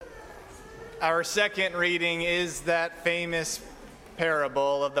Our second reading is that famous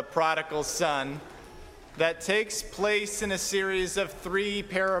parable of the prodigal son that takes place in a series of 3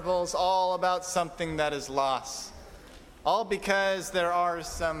 parables, all about something that is lost. All because there are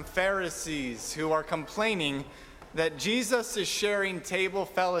some Pharisees who are complaining that Jesus is sharing table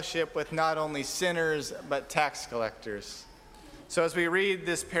fellowship with not only sinners, but tax collectors. So as we read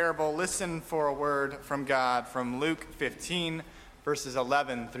this parable, listen for a word from God from Luke 15, verses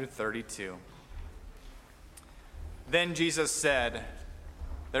 11 through 32. Then Jesus said,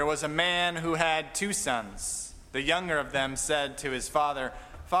 "There was a man who had 2 sons. The younger of them said to his father,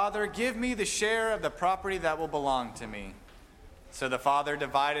 'Father, give me the share of the property that will belong to me.' So the father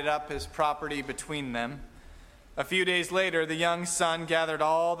divided up his property between them. A few days later, the young son gathered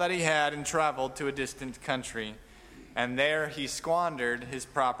all that he had and traveled to a distant country, and there he squandered his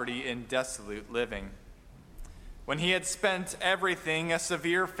property in dissolute living. When he had spent everything, a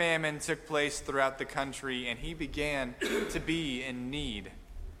severe famine took place throughout the country, and he began to be in need.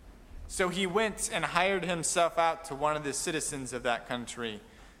 So he went and hired himself out to one of the citizens of that country,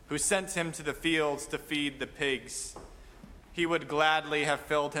 who sent him to the fields to feed the pigs. He would gladly have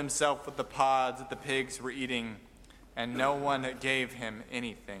filled himself with the pods that the pigs were eating, and no one gave him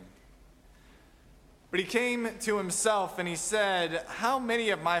anything. But he came to himself and he said, 'How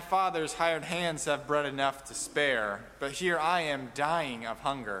many of my father's hired hands have bread enough to spare? But here I am dying of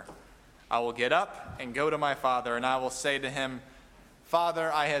hunger. I will get up and go to my father, and I will say to him, Father,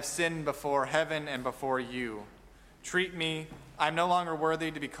 I have sinned before heaven and before you. I'm no longer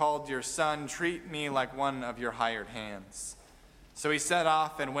worthy to be called your son. Treat me like one of your hired hands.' So he set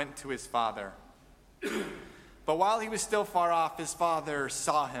off and went to his father. But while he was still far off, his father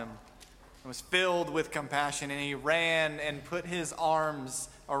saw him and was filled with compassion, and he ran and put his arms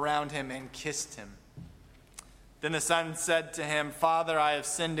around him and kissed him. Then the son said to him, 'Father, I have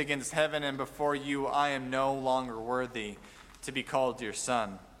sinned against heaven and before you. I am no longer worthy to be called your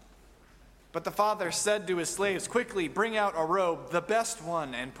son.' But the father said to his slaves, 'Quickly, bring out a robe, the best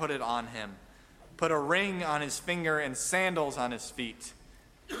one, and put it on him. Put a ring on his finger and sandals on his feet.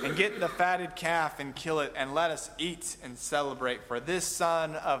 And get the fatted calf and kill it, and let us eat and celebrate. For this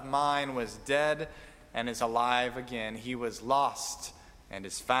son of mine was dead and is alive again. He was lost and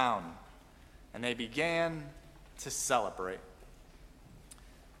is found.' And they began to celebrate.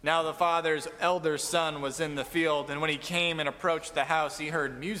 Now the father's elder son was in the field, and when he came and approached the house, he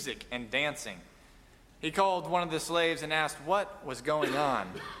heard music and dancing. He called one of the slaves and asked what was going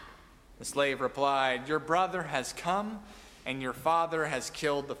on. The slave replied, 'Your brother has come, and your father has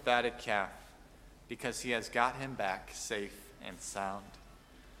killed the fatted calf, because he has got him back safe and sound.'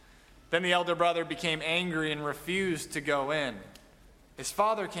 Then the elder brother became angry and refused to go in. His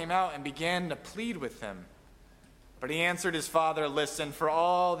father came out and began to plead with him. But he answered his father, 'Listen, for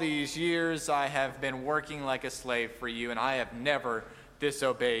all these years I have been working like a slave for you, and I have never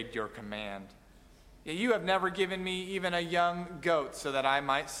disobeyed your command. Yet you have never given me even a young goat so that I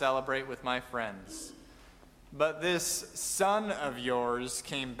might celebrate with my friends. But this son of yours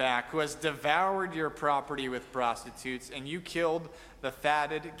came back, who has devoured your property with prostitutes, and you killed the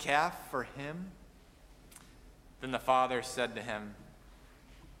fatted calf for him?' Then the father said to him,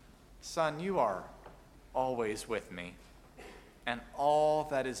 'Son, you are always with me, and all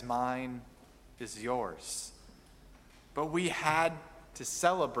that is mine is yours. But we had to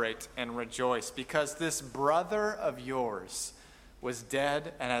celebrate and rejoice, because this brother of yours was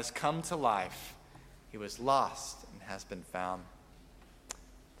dead and has come to life. He was lost and has been found.'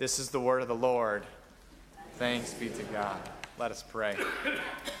 This is the word of the Lord. Thanks be to God." Let us pray.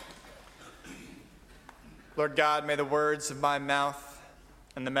 Lord God, may the words of my mouth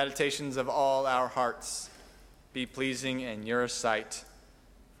and the meditations of all our hearts be pleasing in your sight.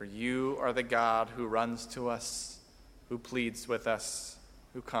 For you are the God who runs to us, who pleads with us,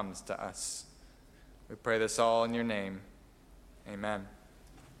 who comes to us. We pray this all in your name. Amen.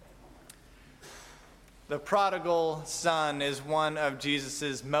 The prodigal son is one of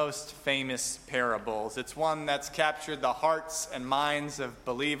Jesus' most famous parables. It's one that's captured the hearts and minds of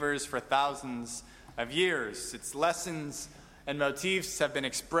believers for thousands of years. Its lessons and motifs have been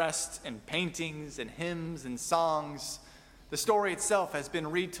expressed in paintings and hymns and songs. The story itself has been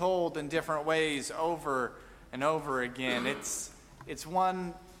retold in different ways over and over again. It's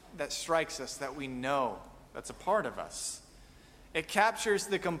one that strikes us, that we know, that's a part of us. It captures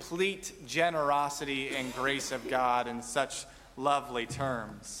the complete generosity and grace of God in such lovely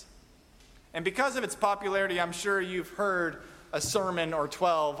terms. And because of its popularity, I'm sure you've heard a sermon or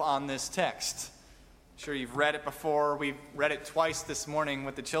 12 on this text. I'm sure you've read it before. We've read it twice this morning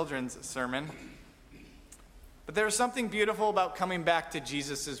with the children's sermon. But there's something beautiful about coming back to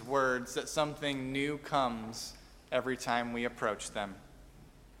Jesus' words, that something new comes every time we approach them.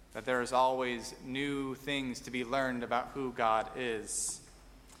 That there is always new things to be learned about who God is.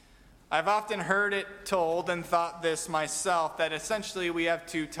 I've often heard it told and thought this myself, that essentially we have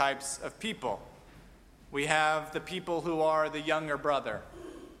two types of people. We have the people who are the younger brother,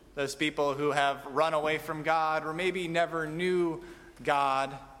 those people who have run away from God or maybe never knew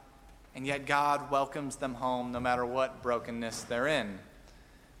God, and yet God welcomes them home no matter what brokenness they're in.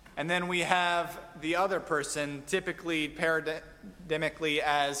 And then we have the other person, typically paradigmically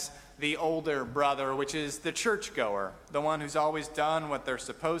as the older brother, which is the churchgoer, the one who's always done what they're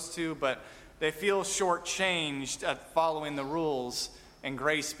supposed to, but they feel shortchanged at following the rules and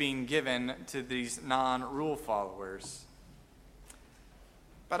grace being given to these non-rule followers.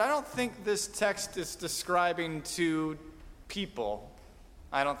 But I don't think this text is describing two people.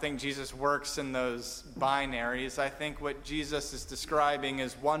 I don't think Jesus works in those binaries. I think what Jesus is describing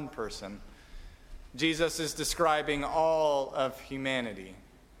is one person. Jesus is describing all of humanity.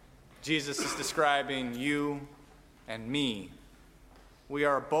 Jesus is describing you and me. We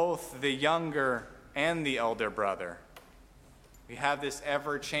are both the younger and the elder brother. We have this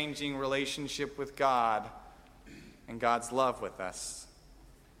ever-changing relationship with God and God's love with us.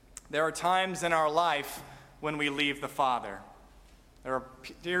 There are times in our life when we leave the Father. There are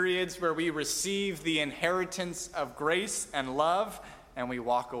periods where we receive the inheritance of grace and love, and we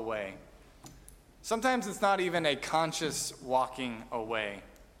walk away. Sometimes it's not even a conscious walking away,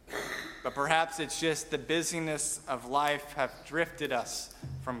 but perhaps it's just the busyness of life have drifted us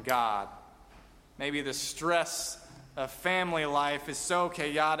from God. Maybe the stress of family life is so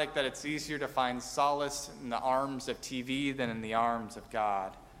chaotic that it's easier to find solace in the arms of TV than in the arms of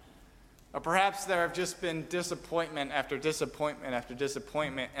God. Or perhaps there have just been disappointment after disappointment after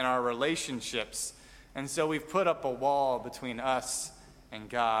disappointment in our relationships, and so we've put up a wall between us and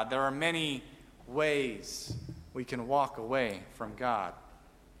God. There are many ways we can walk away from God.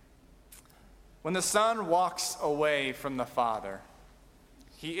 When the Son walks away from the Father,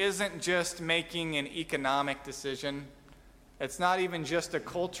 he isn't just making an economic decision. It's not even just a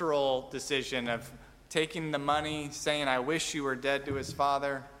cultural decision of taking the money, saying, "I wish you were dead," to his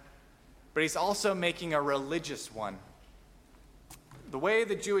Father. But he's also making a religious one. The way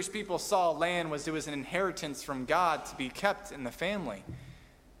the Jewish people saw land was it was an inheritance from God to be kept in the family.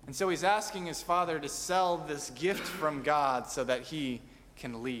 And so he's asking his Father to sell this gift from God so that he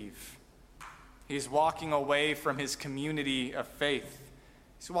can leave. He's walking away from his community of faith.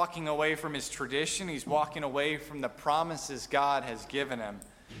 He's walking away from his tradition. He's walking away from the promises God has given him.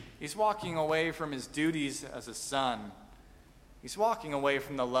 He's walking away from his duties as a son. He's walking away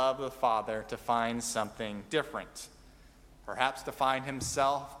from the love of the Father to find something different. Perhaps to find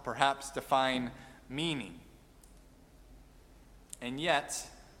himself, perhaps to find meaning. And yet,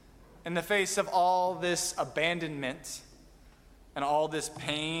 in the face of all this abandonment and all this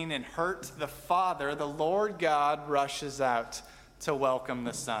pain and hurt, the Father, the Lord God, rushes out to welcome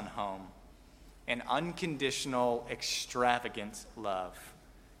the Son home. An unconditional, extravagant love.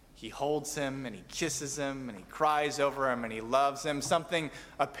 He holds him and he kisses him and he cries over him and he loves him, something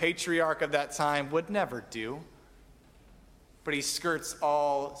a patriarch of that time would never do. But he skirts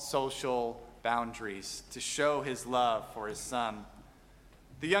all social boundaries to show his love for his son.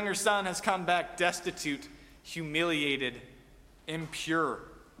 The younger son has come back destitute, humiliated, impure.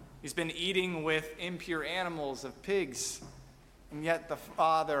 He's been eating with impure animals of pigs, and yet the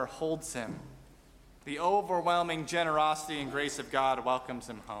Father holds him. The overwhelming generosity and grace of God welcomes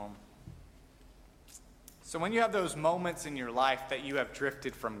him home. So when you have those moments in your life that you have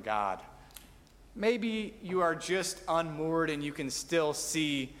drifted from God, maybe you are just unmoored and you can still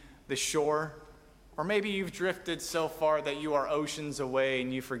see the shore, or maybe you've drifted so far that you are oceans away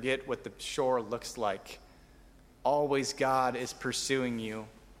and you forget what the shore looks like. Always God is pursuing you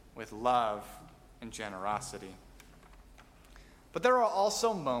with love and generosity. But there are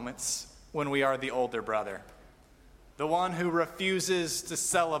also moments when we are the older brother, the one who refuses to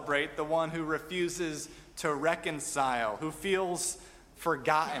celebrate, the one who refuses to reconcile, who feels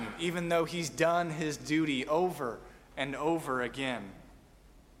forgotten, even though he's done his duty over and over again.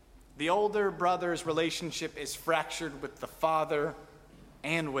 The older brother's relationship is fractured with the father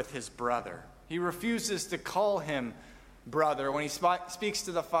and with his brother. He refuses to call him brother. When he speaks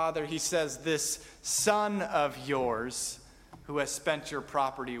to the father, he says, "This son of yours who has spent your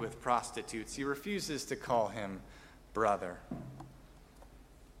property with prostitutes." He refuses to call him brother.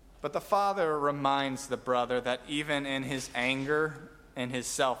 But the father reminds the brother that even in his anger and his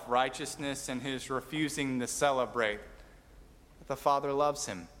self-righteousness and his refusing to celebrate, the father loves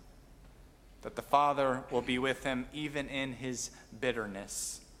him. that the Father will be with him even in his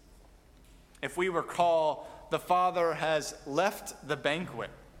bitterness. If we recall, the Father has left the banquet.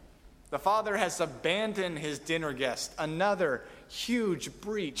 The Father has abandoned his dinner guest, another huge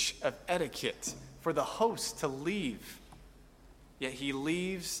breach of etiquette for the host to leave. Yet he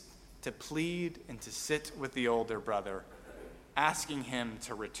leaves to plead and to sit with the older brother, asking him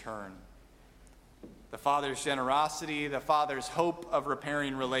to return. The Father's generosity, the Father's hope of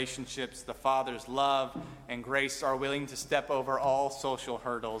repairing relationships, the Father's love and grace are willing to step over all social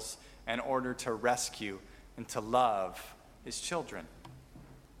hurdles in order to rescue and to love his children.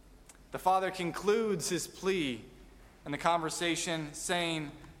 The Father concludes his plea in the conversation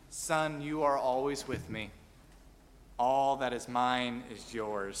saying, "Son, you are always with me. All that is mine is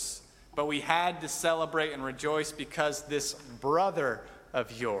yours. But we had to celebrate and rejoice because this brother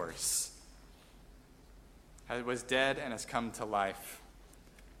of yours was dead and has come to life."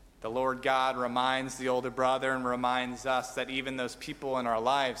 The Lord God reminds the older brother and reminds us that even those people in our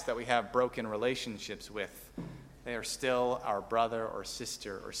lives that we have broken relationships with, they are still our brother or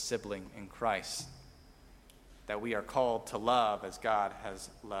sister or sibling in Christ, that we are called to love as God has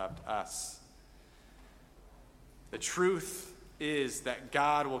loved us. The truth is that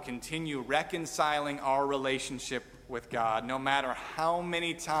God will continue reconciling our relationship with God no matter how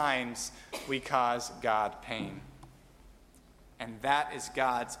many times we cause God pain. And that is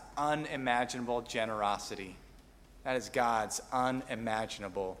God's unimaginable generosity. That is God's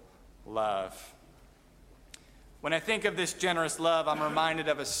unimaginable love. When I think of this generous love, I'm reminded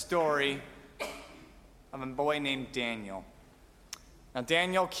of a story of a boy named Daniel. Now,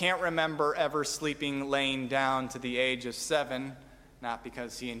 Daniel can't remember ever sleeping laying down to the age of 7, not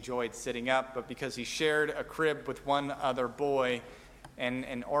because he enjoyed sitting up, but because he shared a crib with one other boy in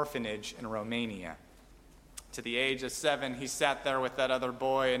an orphanage in Romania. To the age of 7, he sat there with that other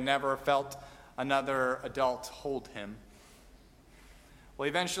boy and never felt another adult hold him. Well,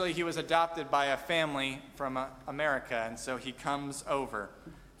 eventually he was adopted by a family from America, and so he comes over.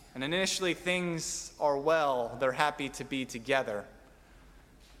 And initially things are well, they're happy to be together.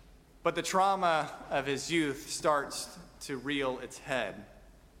 But the trauma of his youth starts to reel its head,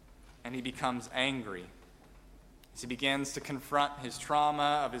 and he becomes angry. As he begins to confront his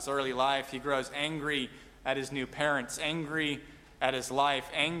trauma of his early life, he grows angry at his new parents, angry at his life,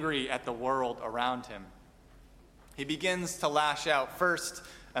 angry at the world around him. He begins to lash out, first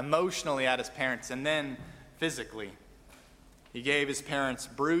emotionally at his parents, and then physically. He gave his parents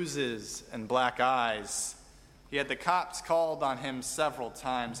bruises and black eyes. He had the cops called on him several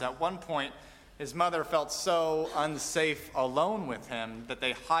times. At one point, his mother felt so unsafe alone with him that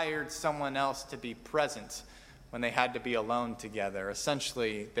they hired someone else to be present when they had to be alone together.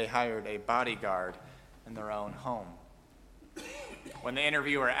 Essentially, they hired a bodyguard in their own home. When the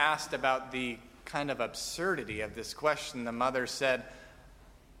interviewer asked about the kind of absurdity of this question, the mother said,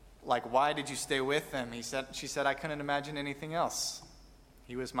 why did you stay with him? She said, I couldn't imagine anything else.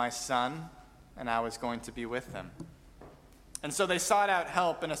 He was my son, and I was going to be with him. And so they sought out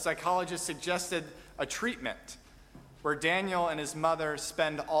help, and a psychologist suggested a treatment where Daniel and his mother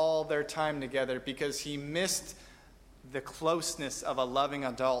spend all their time together because he missed the closeness of a loving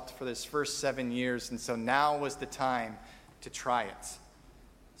adult for his first 7 years, and so now was the time to try it.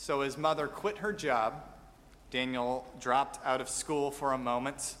 So his mother quit her job. Daniel dropped out of school for a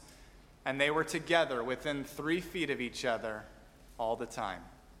moment, and they were together within 3 feet of each other all the time.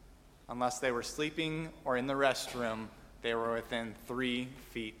 Unless they were sleeping or in the restroom, they were within 3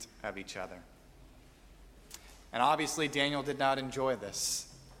 feet of each other. And obviously, Daniel did not enjoy this.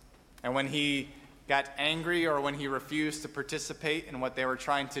 And when he got angry or when he refused to participate in what they were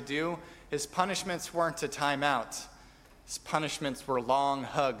trying to do, his punishments weren't a timeout. His punishments were long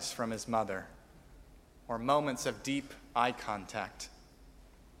hugs from his mother or moments of deep eye contact.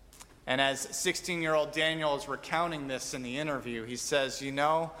 And as 16-year-old Daniel is recounting this in the interview, he says,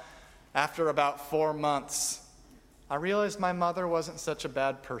 after about 4 months, I realized my mother wasn't such a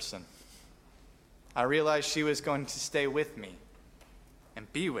bad person. I realized she was going to stay with me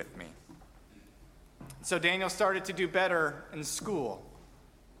and be with me. So Daniel started to do better in school.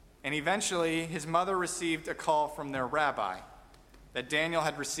 And eventually, his mother received a call from their rabbi that Daniel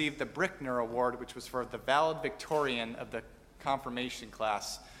had received the Brickner Award, which was for the valedictorian of the confirmation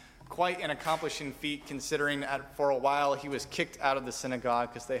class. Quite an accomplishing feat, considering for a while he was kicked out of the synagogue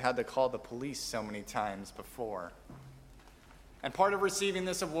because they had to call the police so many times before. And part of receiving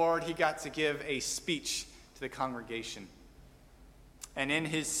this award, he got to give a speech to the congregation. And in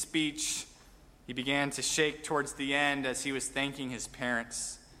his speech, he began to shake towards the end as he was thanking his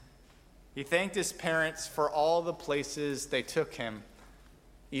parents. He thanked his parents for all the places they took him,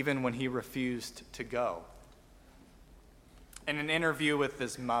 even when he refused to go. In an interview with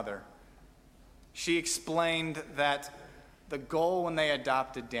his mother, she explained that the goal when they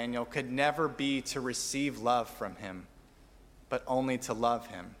adopted Daniel could never be to receive love from him, but only to love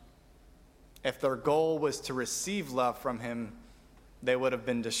him. If their goal was to receive love from him, they would have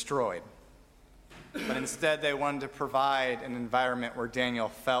been destroyed. But instead, they wanted to provide an environment where Daniel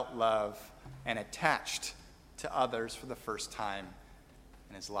felt love and attached to others for the first time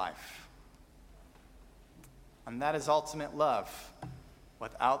in his life. And that is ultimate love,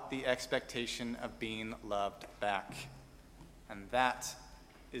 without the expectation of being loved back. And that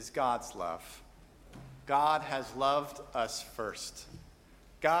is God's love. God has loved us first.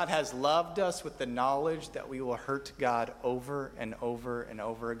 God has loved us with the knowledge that we will hurt God over and over and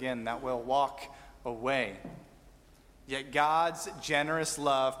over again, that we'll walk away. Yet God's generous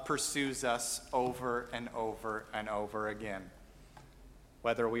love pursues us over and over and over again.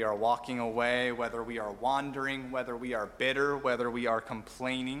 Whether we are walking away, whether we are wandering, whether we are bitter, whether we are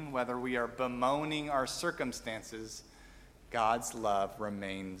complaining, whether we are bemoaning our circumstances, God's love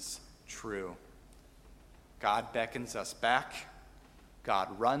remains true. God beckons us back.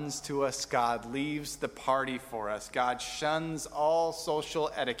 God runs to us. God leaves the party for us. God shuns all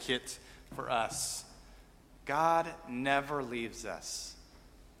social etiquette for us. God never leaves us,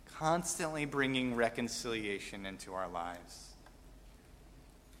 constantly bringing reconciliation into our lives.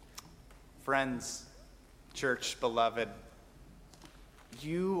 Friends, church, beloved,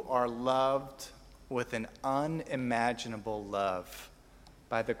 you are loved with an unimaginable love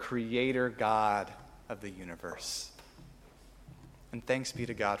by the Creator God of the universe. And thanks be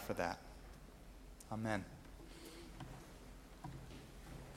to God for that. Amen.